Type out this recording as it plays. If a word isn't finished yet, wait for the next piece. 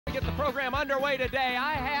program underway today.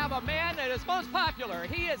 I have a man that is most popular.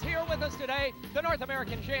 He is here with us today, the North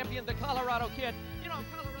American champion, the Colorado Kid. You know,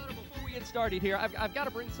 Colorado, before we get started here, I've got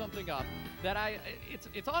to bring something up that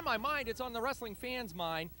it's on my mind, it's on the wrestling fans'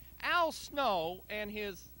 mind. Al Snow and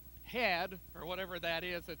his head, or whatever that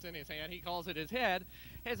is that's in his hand, he calls it his head,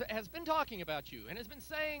 has been talking about you and has been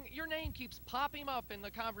saying your name keeps popping up in the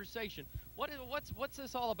conversation. What's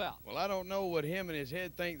this all about? Well, I don't know what him and his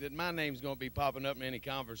head think that my name's going to be popping up in any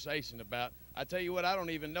conversation about. I tell you what, I don't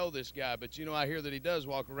even know this guy, but you know, I hear that he does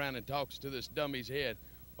walk around and talks to this dummy's head.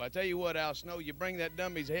 Well, I tell you what, Al Snow, you bring that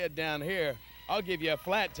dummy's head down here, I'll give you a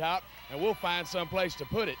flat top, and we'll find some place to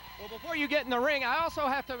put it. Well, before you get in the ring, I also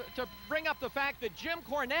have to bring up the fact that Jim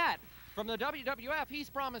Cornette from the WWF, he's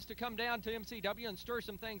promised to come down to MCW and stir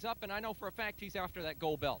some things up, and I know for a fact he's after that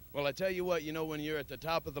gold belt. Well, I tell you what, you know, when you're at the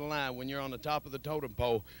top of the line, when you're on the top of the totem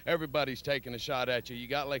pole, everybody's taking a shot at you. You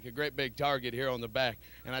got like a great big target here on the back,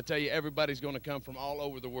 and I tell you, everybody's going to come from all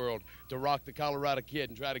over the world to rock the Colorado Kid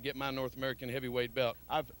and try to get my North American heavyweight belt.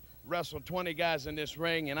 I've wrestled 20 guys in this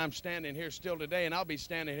ring, and I'm standing here still today, and I'll be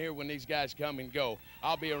standing here when these guys come and go.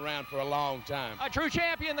 I'll be around for a long time. A true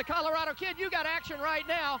champion, the Colorado Kid. You got action right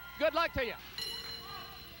now. Good luck to you.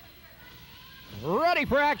 Ready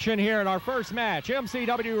for action here in our first match,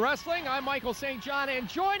 MCW Wrestling. I'm Michael St. John, and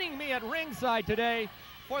joining me at ringside today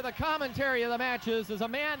for the commentary of the matches is a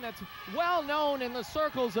man that's well known in the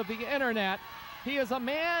circles of the internet. He is a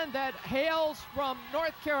man that hails from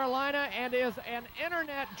North Carolina and is an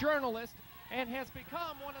internet journalist and has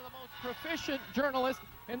become one of the most proficient journalists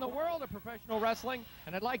in the world of professional wrestling.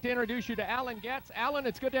 And I'd like to introduce you to Alan Getz. Alan,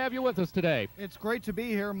 it's good to have you with us today. It's great to be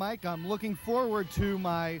here, Mike. I'm looking forward to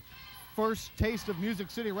my first taste of Music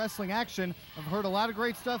City Wrestling action. I've heard a lot of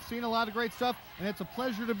great stuff, seen a lot of great stuff, and it's a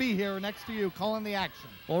pleasure to be here next to you calling the action.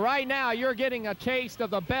 Well, right now you're getting a taste of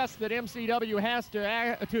the best that MCW has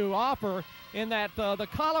to offer, in that the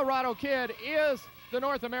Colorado Kid is the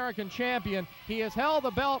North American champion. He has held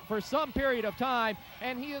the belt for some period of time,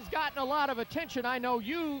 and he has gotten a lot of attention. I know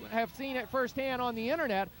you have seen it firsthand on the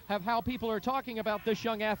internet of how people are talking about this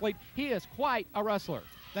young athlete. He is quite a wrestler.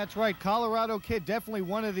 That's right, Colorado Kid, definitely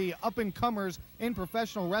one of the up-and-comers in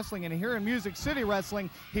professional wrestling, and here in Music City Wrestling,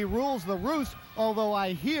 he rules the roost, although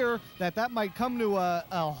I hear that might come to a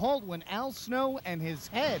halt when Al Snow and his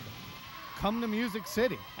head come to Music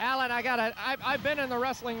City. Alan, I've been in the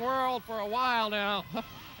wrestling world for a while now,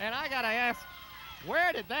 and I gotta ask,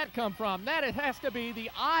 where did that come from? That it has to be the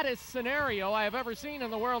oddest scenario I have ever seen in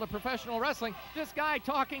the world of professional wrestling. This guy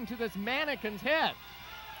talking to this mannequin's head.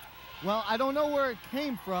 Well, I don't know where it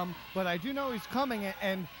came from, but I do know he's coming,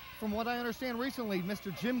 and from what I understand recently,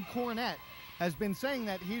 Mr. Jim Cornette has been saying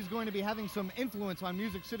that he's going to be having some influence on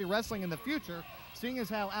Music City Wrestling in the future, seeing as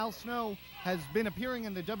how Al Snow has been appearing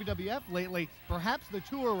in the WWF lately. Perhaps the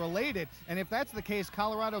two are related, and if that's the case,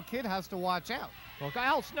 Colorado Kid has to watch out. Well,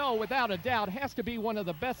 Al Snow, without a doubt, has to be one of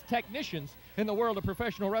the best technicians in the world of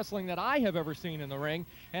professional wrestling that I have ever seen in the ring.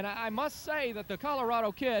 And I must say that the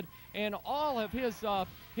Colorado Kid, in all of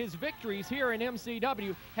his victories here in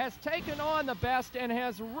MCW, has taken on the best and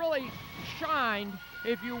has really shined,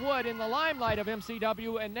 if you would, in the limelight of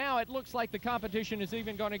MCW, and now it looks like the competition is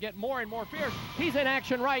even going to get more and more fierce. He's in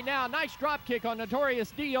action right now. Nice drop kick on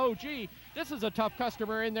Notorious DOG. This is a tough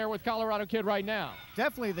customer in there with Colorado Kid right now.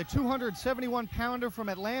 Definitely the 271-pounder from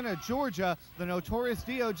Atlanta, Georgia, the Notorious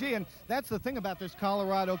DOG, and that's the thing about this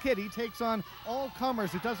Colorado Kid. He takes on all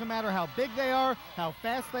comers. It doesn't matter how big they are, how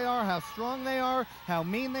fast they are, how strong they are, how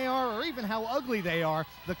mean they are, or even how ugly they are.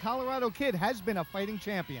 The Colorado Kid has been a fighting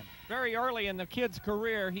champion. Very early in the kid's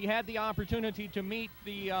career, he had the opportunity to meet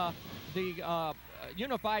the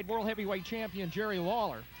Unified World Heavyweight Champion Jerry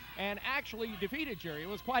Lawler, and actually defeated Jerry. It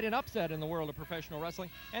was quite an upset in the world of professional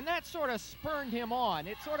wrestling, and that sort of spurned him on.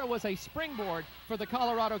 It sort of was a springboard for the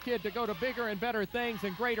Colorado Kid to go to bigger and better things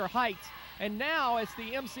and greater heights. And now, as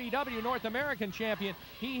the MCW North American champion,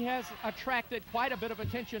 he has attracted quite a bit of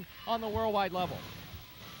attention on the worldwide level.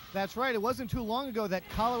 That's right. It wasn't too long ago that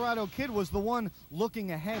Colorado Kid was the one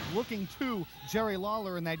looking ahead, looking to Jerry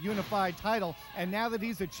Lawler in that unified title. And now that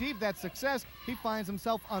he's achieved that success, he finds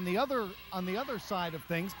himself on the other side of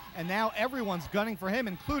things. And now everyone's gunning for him,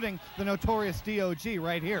 including the Notorious DOG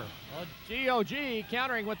right here. Well, DOG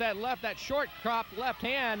countering with that short cropped left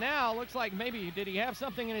hand. Now looks like maybe did he have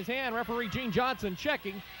something in his hand? Referee Gene Johnson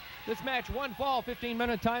checking. This match, one fall,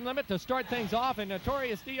 15-minute time limit to start things off, and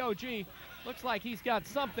Notorious DOG looks like he's got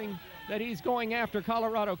something that he's going after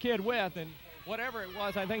Colorado Kid with, and whatever it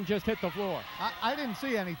was, I think just hit the floor. I didn't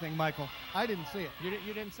see anything, Michael. I didn't see it.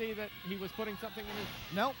 You didn't see that he was putting something in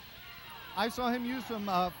his... Nope. I saw him use some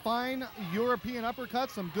fine European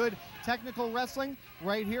uppercuts, some good technical wrestling.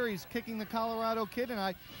 Right here, he's kicking the Colorado Kid, and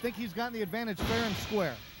I think he's gotten the advantage fair and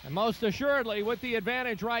square. And most assuredly, with the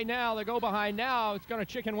advantage right now, the go behind now, it's going to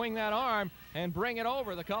chicken wing that arm and bring it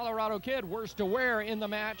over. The Colorado Kid, worst to wear in the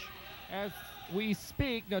match as we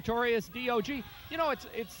speak. Notorious DOG. You know,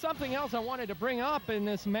 it's something else I wanted to bring up in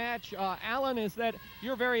this match, Alan, is that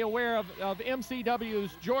you're very aware of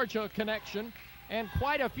MCW's Georgia connection. And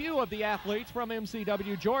quite a few of the athletes from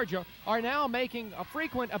MCW Georgia are now making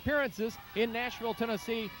frequent appearances in Nashville,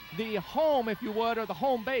 Tennessee, the home, if you would, or the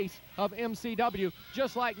home base of MCW,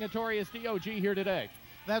 just like Notorious DOG here today.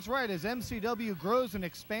 That's right. As MCW grows and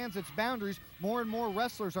expands its boundaries, more and more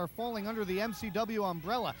wrestlers are falling under the MCW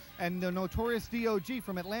umbrella. And the Notorious DOG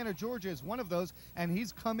from Atlanta, Georgia is one of those, and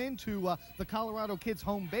he's come into the Colorado Kid's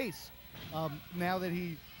home base now that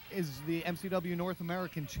he is the MCW North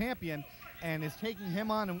American champion, and is taking him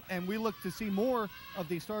on, and we look to see more of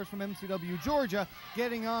the stars from MCW Georgia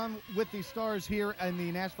getting on with the stars here in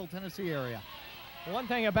the Nashville, Tennessee area. One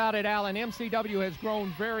thing about it, Alan, MCW has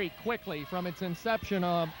grown very quickly from its inception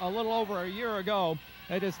a little over a year ago.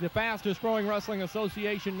 It is the fastest growing wrestling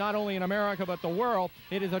association not only in America but the world.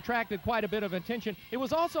 It has attracted quite a bit of attention. It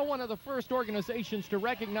was also one of the first organizations to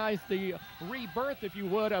recognize the rebirth, if you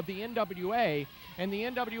would, of the NWA. And the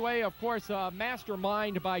NWA, of course,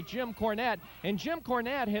 masterminded by Jim Cornette. And Jim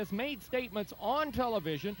Cornette has made statements on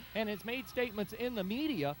television and has made statements in the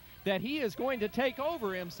media that he is going to take over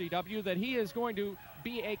MCW, that he is going to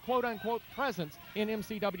be a quote-unquote presence in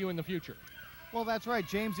MCW in the future. Well, that's right.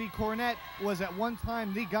 James E. Cornette was at one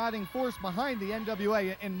time the guiding force behind the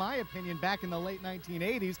NWA, in my opinion, back in the late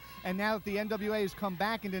 1980s. And now that the NWA has come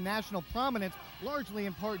back into national prominence, largely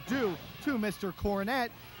in part due to Mr.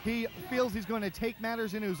 Cornette, he feels he's going to take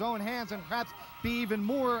matters into his own hands and perhaps be even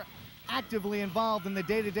more actively involved in the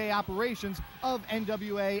day-to-day operations of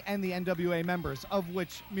NWA and the NWA members, of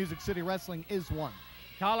which Music City Wrestling is one.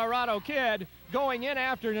 Colorado Kid going in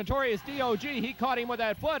after Notorious DOG. He caught him with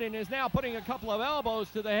that foot and is now putting a couple of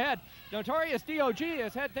elbows to the head. Notorious DOG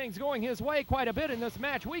has had things going his way quite a bit in this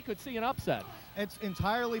match. We could see an upset. It's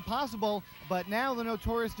entirely possible, but now the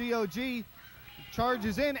Notorious DOG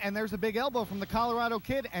charges in, and there's a big elbow from the Colorado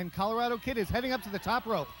Kid, and Colorado Kid is heading up to the top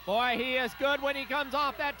rope. Boy, he is good when he comes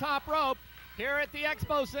off that top rope. Here at the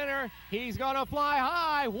Expo Center, he's going to fly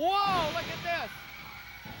high. Whoa, look at this.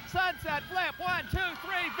 Sunset flip, 1, 2,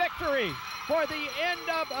 3, victory for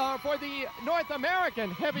the North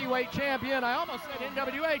American heavyweight champion. I almost said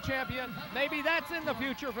NWA champion. Maybe that's in the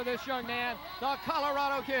future for this young man, the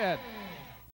Colorado Kid.